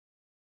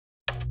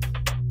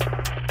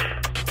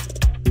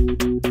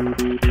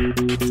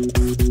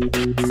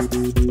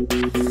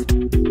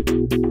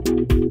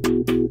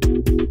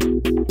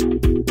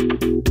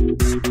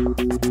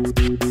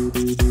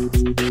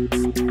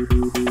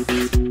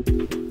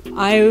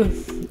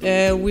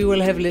We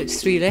will have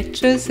 3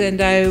 lectures,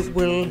 and I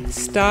will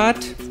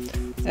start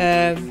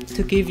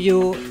to give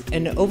you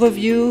an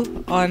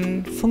overview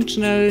on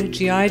functional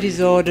GI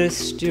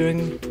disorders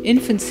during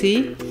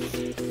infancy.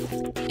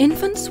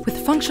 Infants with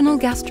functional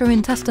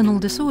gastrointestinal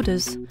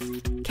disorders.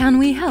 Can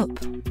we help?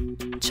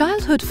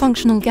 Childhood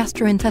functional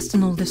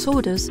gastrointestinal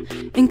disorders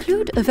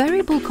include a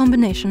variable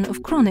combination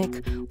of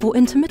chronic or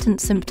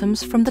intermittent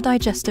symptoms from the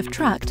digestive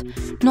tract,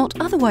 not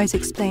otherwise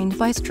explained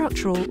by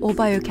structural or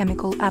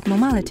biochemical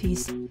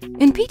abnormalities.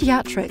 In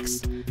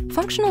pediatrics,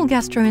 functional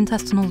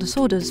gastrointestinal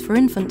disorders for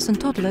infants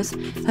and toddlers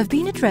have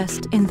been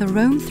addressed in the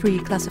Rome 3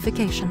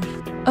 classification.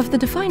 Of the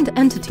defined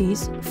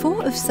entities,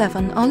 4 of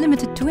 7 are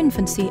limited to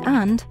infancy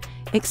and,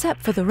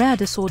 except for the rare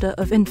disorder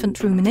of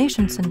infant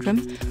rumination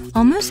syndrome,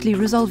 are mostly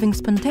resolving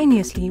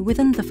spontaneously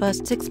within the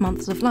first 6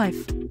 months of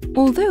life.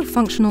 Although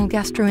functional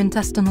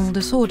gastrointestinal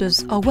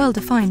disorders are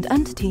well-defined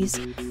entities,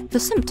 the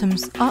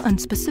symptoms are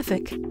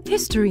unspecific.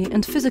 History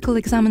and physical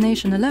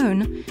examination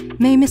alone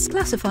may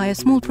misclassify a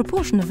small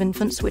proportion of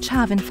infants which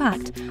have, in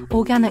fact,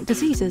 organic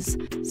diseases,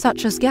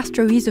 such as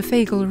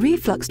gastroesophageal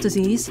reflux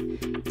disease,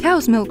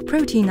 cow's milk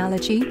protein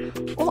allergy,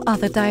 or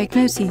other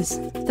diagnoses.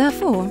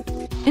 Therefore,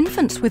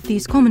 infants with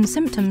these common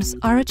symptoms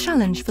are a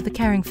challenge for the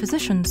caring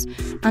physicians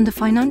and a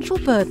financial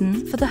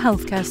burden for the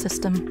healthcare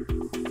system.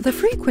 The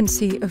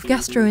frequency of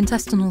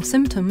gastrointestinal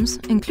symptoms,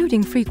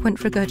 including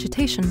frequent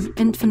regurgitation,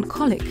 infant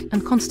colic,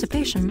 and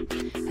constipation,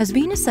 has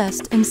been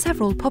assessed in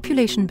several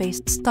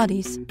population-based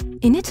studies.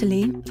 In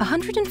Italy,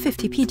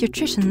 150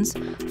 pediatricians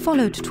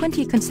followed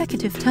 20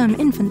 consecutive term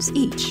infants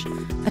each,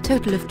 a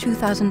total of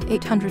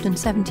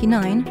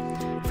 2,879,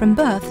 from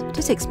birth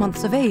to 6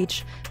 months of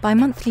age, by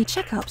monthly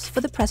checkups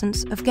for the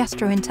presence of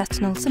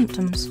gastrointestinal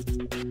symptoms.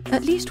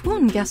 At least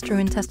one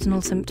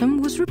gastrointestinal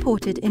symptom was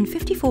reported in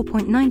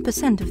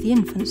 54.9% of the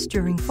infants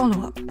during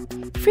follow-up.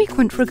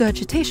 Frequent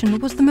regurgitation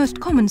was the most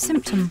common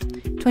symptom,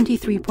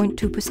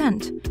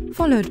 23.2%,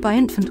 followed by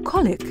infant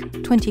colic,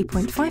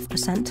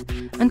 20.5%,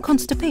 and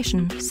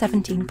constipation,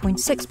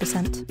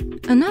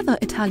 17.6%. Another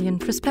Italian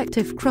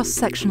prospective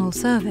cross-sectional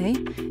survey,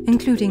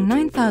 including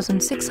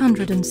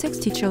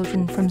 9,660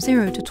 children from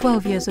 0 to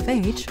 12 years of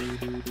age,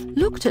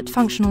 looked at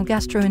functional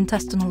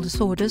gastrointestinal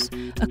disorders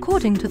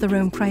according to the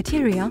Rome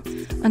criteria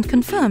and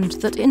confirmed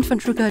that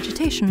infant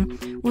regurgitation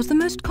was the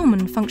most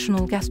common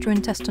functional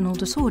gastrointestinal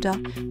disorder,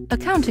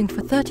 accounting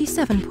for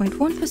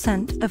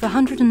 37.1% of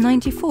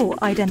 194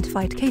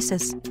 identified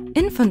cases.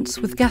 Infants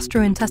with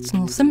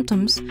gastrointestinal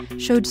symptoms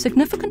showed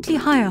significantly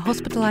higher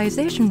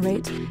hospitalization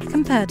rate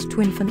compared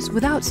to infants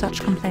without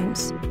such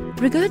complaints.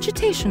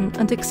 Regurgitation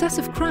and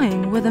excessive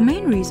crying were the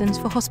main reasons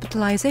for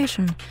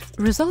hospitalization,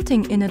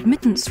 resulting in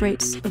admittance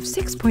rates of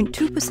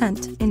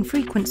 6.2% in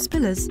frequent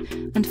spillers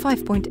and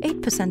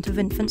 5.8% of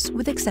infants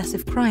with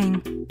excessive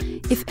crying.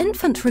 If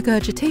infant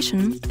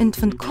regurgitation,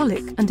 infant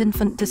colic, and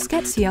infant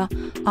dyschezia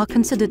are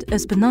considered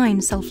as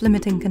benign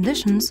self-limiting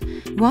conditions,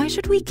 why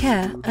should we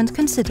care and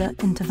consider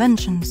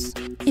interventions?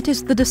 It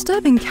is the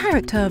disturbing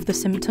character of the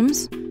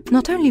symptoms,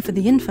 not only for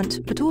the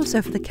infant but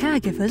also for the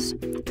caregivers,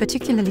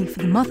 particularly for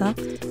the mother,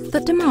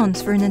 that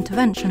demands for an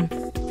intervention.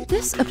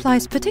 This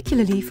applies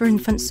particularly for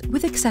infants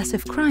with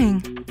excessive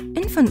crying.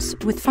 Infants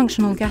with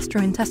functional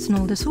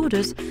gastrointestinal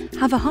disorders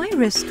have a high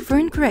risk for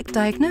incorrect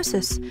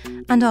diagnosis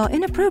and are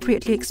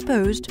inappropriately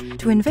exposed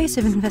to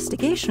invasive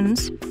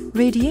investigations,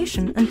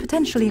 radiation and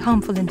potentially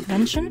harmful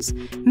interventions,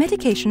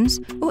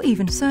 medications, or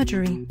even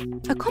surgery.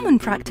 A common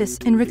practice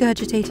in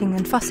regurgitating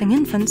and fussing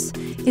infants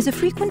is a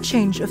frequent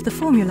change of the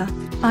formula,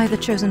 either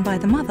chosen by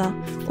the mother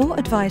or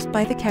advised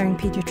by the caring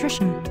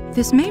pediatrician.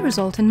 This may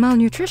result in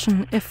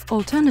malnutrition if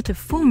alternative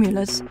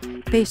formulas,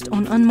 based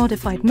on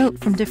unmodified milk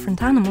from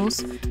different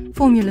animals,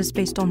 formulas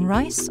based on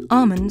rice,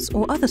 almonds,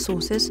 or other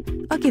sources,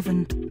 are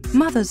given.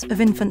 Mothers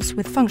of infants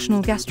with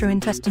functional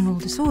gastrointestinal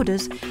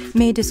disorders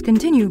may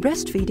discontinue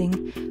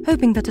breastfeeding,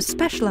 hoping that a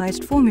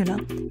specialized formula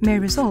may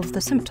resolve the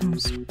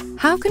symptoms.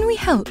 How can we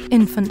help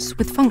infants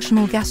with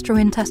functional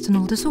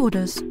gastrointestinal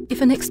disorders?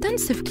 If an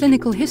extensive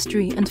clinical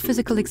history and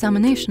physical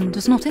examination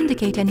does not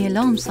indicate any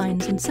alarm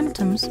signs and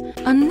symptoms,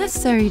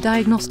 unnecessary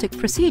diagnostic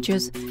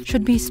procedures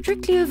should be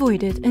strictly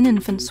avoided in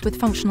infants with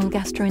functional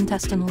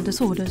gastrointestinal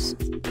disorders.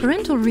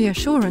 Parental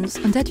reassurance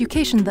and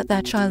education that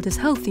their child is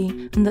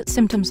healthy and that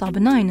symptoms are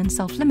benign and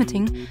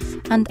self-limiting,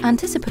 and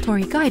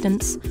anticipatory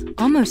guidance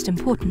are most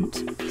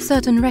important.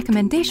 Certain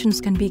recommendations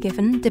can be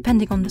given,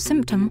 depending on the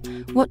symptom,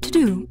 what to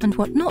do and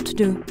what not to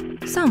do.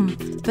 Some,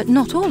 but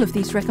not all of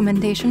these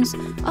recommendations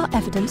are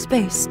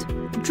evidence-based.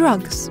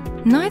 Drugs.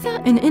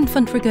 Neither in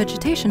infant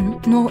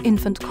regurgitation nor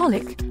infant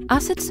colic,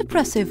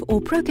 acid-suppressive or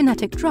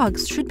prokinetic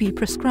drugs should be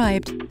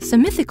prescribed.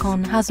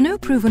 Simethicone has no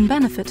proven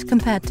benefit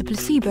compared to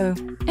placebo.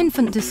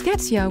 Infant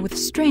dyschezia with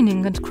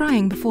straining and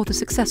crying before the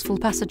successful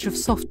passage of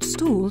soft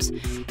stools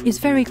is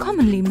very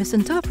commonly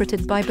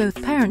misinterpreted by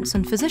both parents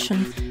and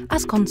physician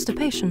as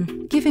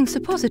constipation. Giving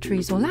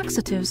suppositories or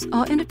laxatives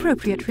are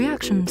inappropriate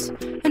reactions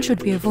and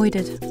should be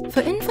avoided.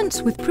 For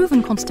infants with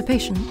proven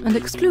constipation and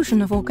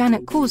exclusion of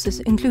organic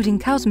causes including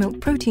cow's milk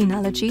protein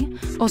allergy,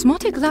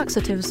 osmotic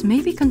laxatives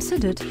may be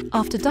considered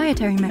after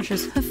dietary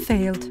measures have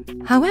failed.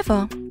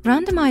 However,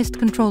 randomized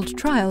controlled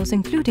trials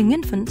including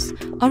infants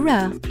are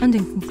rare and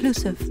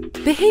inconclusive.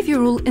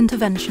 Behavioral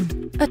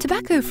intervention. A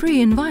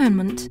tobacco-free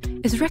environment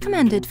is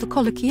recommended for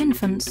colicky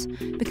infants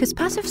because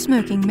passive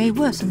smoking may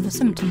worsen the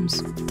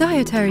symptoms.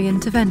 Dietary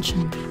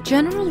intervention.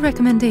 General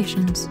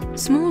recommendations.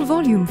 Small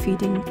volume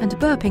feeding and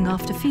burping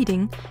after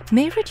feeding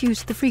may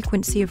reduce the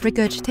frequency of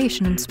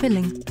regurgitation and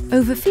spilling.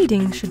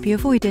 Overfeeding should be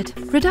avoided.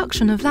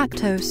 Reduction of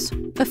lactose.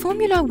 A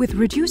formula with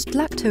reduced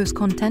lactose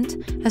content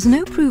has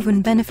no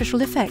proven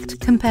beneficial effect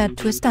compared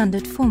to a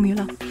standard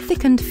formula.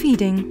 Thickened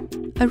feeding.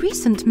 A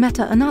recent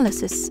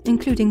meta-analysis,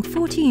 including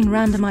 14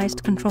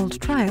 randomized controlled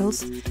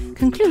trials,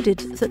 concluded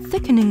that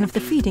thickening of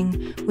the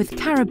feeding with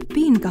carob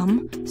bean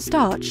gum,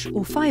 starch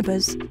or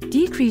fibers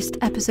decreased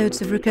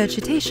episodes of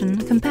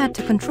regurgitation compared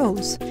to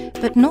controls,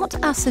 but not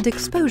acid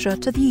exposure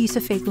to the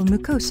esophageal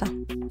mucosa.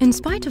 In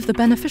spite of the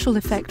beneficial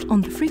effect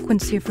on the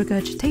frequency of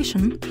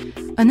regurgitation,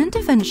 an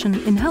intervention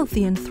in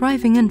healthy and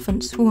thriving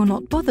infants who are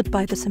not bothered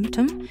by the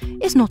symptom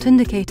is not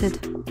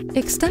indicated.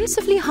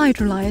 Extensively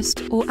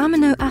hydrolyzed or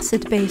amino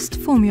acid-based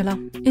formula.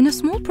 In a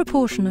small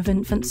proportion of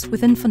infants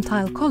with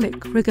infantile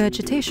colic,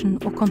 regurgitation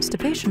or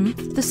constipation,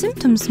 the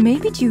symptoms may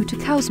be due to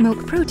cow's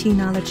milk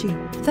protein allergy.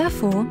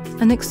 Therefore,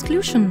 an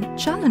exclusion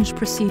challenge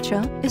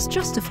procedure is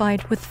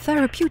justified with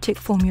therapeutic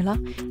formula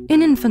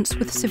in infants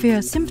with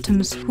severe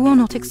symptoms who are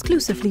not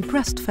exclusively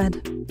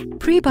breastfed.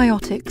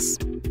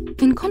 Prebiotics.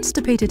 In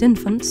constipated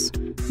infants,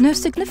 no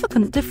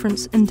significant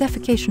difference in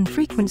defecation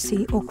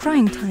frequency or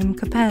crying time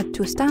compared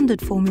to a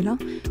standard formula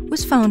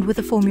was found with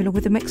a formula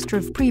with a mixture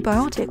of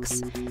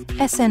prebiotics,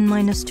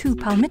 SN-2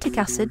 palmitic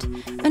acid,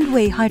 and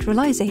whey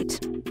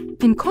hydrolysate.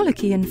 In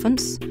colicky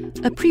infants,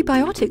 a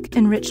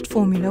prebiotic-enriched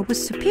formula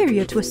was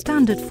superior to a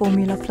standard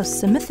formula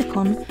plus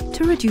simethicone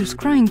to reduce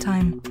crying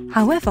time.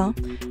 However,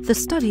 the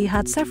study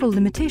had several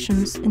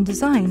limitations in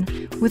design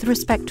with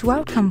respect to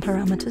outcome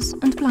parameters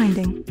and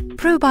blinding.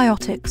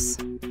 Probiotics.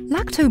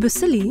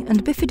 Lactobacilli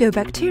and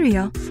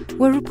bifidobacteria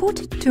were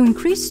reported to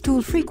increase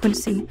stool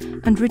frequency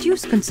and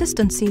reduce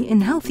consistency in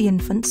healthy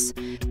infants,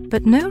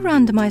 but no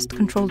randomized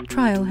controlled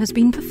trial has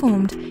been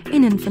performed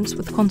in infants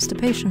with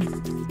constipation.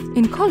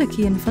 In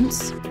colicky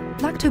infants,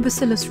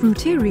 Lactobacillus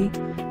reuteri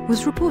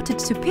was reported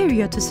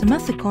superior to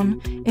simethicone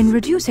in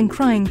reducing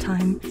crying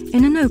time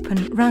in an open,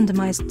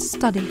 randomized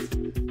study.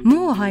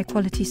 More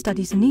high-quality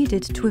studies are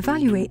needed to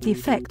evaluate the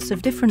effects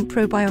of different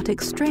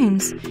probiotic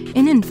strains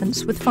in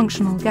infants with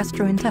functional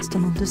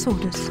gastrointestinal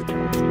disorders.